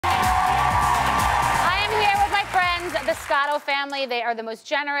the Scotto family. They are the most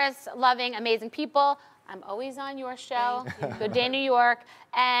generous, loving, amazing people. I'm always on your show. Good Day New York.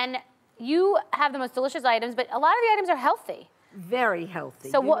 And you have the most delicious items, but a lot of the items are healthy. Very healthy.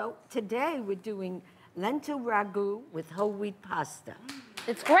 So you know, today we're doing lentil ragu with whole wheat pasta.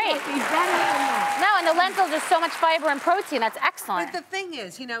 It's great. No, and the lentils are so much fiber and protein. That's excellent. But the thing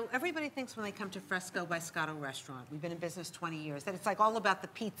is, you know, everybody thinks when they come to Fresco by Scotto restaurant, we've been in business 20 years, that it's like all about the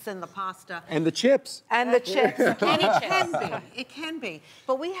pizza and the pasta. And the chips. And the chips. Skinny It chips. can be. It can be.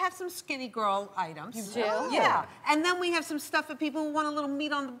 But we have some skinny girl items. You do? Yeah. And then we have some stuff for people who want a little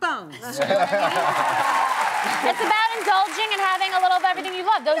meat on the bones. It's about indulging and having a little of everything you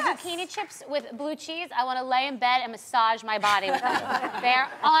love. Those zucchini chips with blue cheese, I want to lay in bed and massage my body with them. They're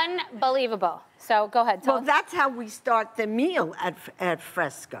unbelievable. So go ahead, tell us. That's how we start the meal at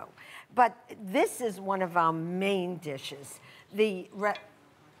Fresco. But this is one of our main dishes.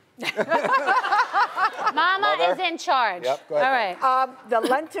 Mama is in charge. Yep, go ahead. All right. The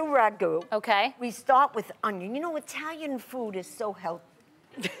lentil ragu. Okay. We start with onion. You know, Italian food is so healthy.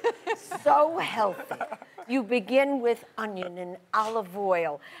 So healthy. You begin with onion and olive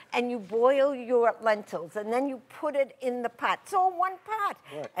oil, and you boil your lentils, and then you put it in the pot. It's all one pot.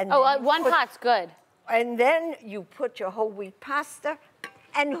 Right. And One pot's good. And then you put your whole wheat pasta,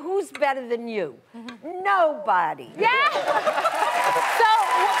 and who's better than you? Nobody. Yeah!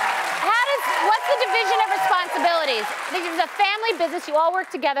 What's the division of responsibilities? This is a family business. You all work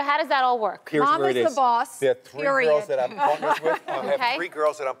together. How does that all work? Here's Mom where it is the boss. There are three girls that I'm partners with. I Okay. have 3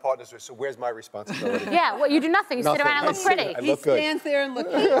 girls that I'm partners with, so where's my responsibility? Yeah, well, you do nothing. You sit Nothing. around and look pretty. I He look good. stands there and looks.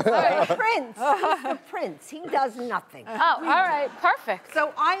 Prince. He's the prince. He does nothing. Oh, all right. Perfect.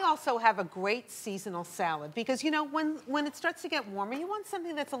 So I also have a great seasonal salad because, you know, when it starts to get warmer, you want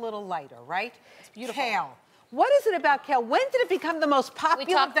something that's a little lighter, right? It's beautiful. Kale. What is it about kale? When did it become the most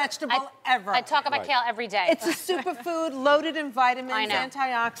popular vegetable ever? I talk about kale every day. It's a superfood loaded in vitamins,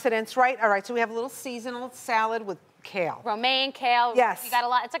 antioxidants, right? All right, so we have a little seasonal salad with kale. Romaine, kale. Yes. You got a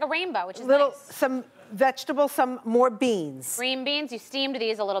lot. It's like a rainbow, which is nice. Some Vegetables, some more beans. green beans. You steamed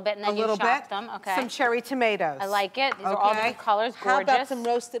these a little bit, and then you chopped them. Okay. Some cherry tomatoes. I like it. These are all different colors. Gorgeous. How about some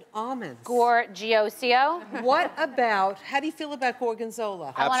roasted almonds? Gorgiosio. What about, how do you feel about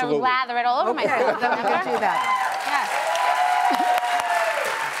gorgonzola? I want to lather it all over myself. Then we can do that. Yes.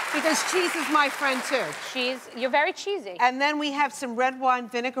 Because cheese is my friend too. Cheese, you're very cheesy. And then we have some red wine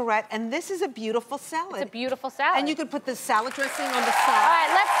vinaigrette, and this is a beautiful salad. It's a beautiful salad. And you could put the salad dressing on the side. All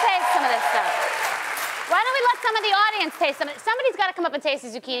right, let's taste some of this stuff. Why don't we let some of the audience taste some? Somebody's got to come up and taste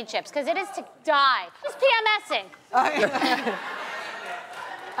these zucchini chips, because it is to die. Who's PMSing?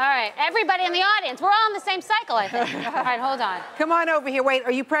 All right, everybody in the audience. We're all in the same cycle, I think. All right, hold on. Come on over here. Wait,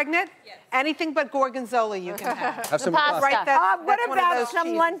 are you pregnant? Yes. Anything but gorgonzola you can have. Have some pasta. Right, What about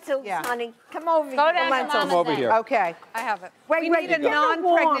some lentils, honey? Come over here. Go down to lentils. Mama's Come over thing. here. Okay. I have it. We need a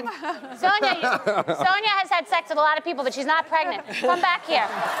non-pregnant. Sonia has had sex with a lot of people, but she's not pregnant. Come back here.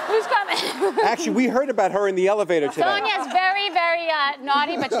 Who's coming? Actually, we heard about her in the elevator today. Sonia's very, very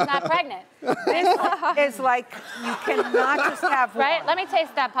naughty, but she's not pregnant. This is like, you cannot just have one. Right? Let me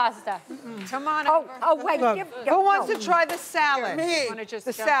taste that pasta. Come on Oh, over. oh, wait. Who wants to try the salad? Me. Want to just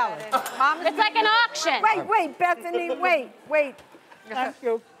The jump salad. right in? Mom, It's like an auction. Wait, Bethany, wait. Thank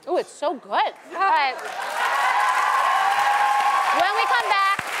you. Oh, it's so good. All right. When we come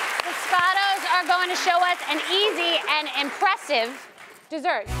back, the Scottos are going to show us an easy and impressive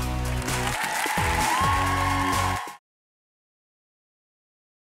dessert.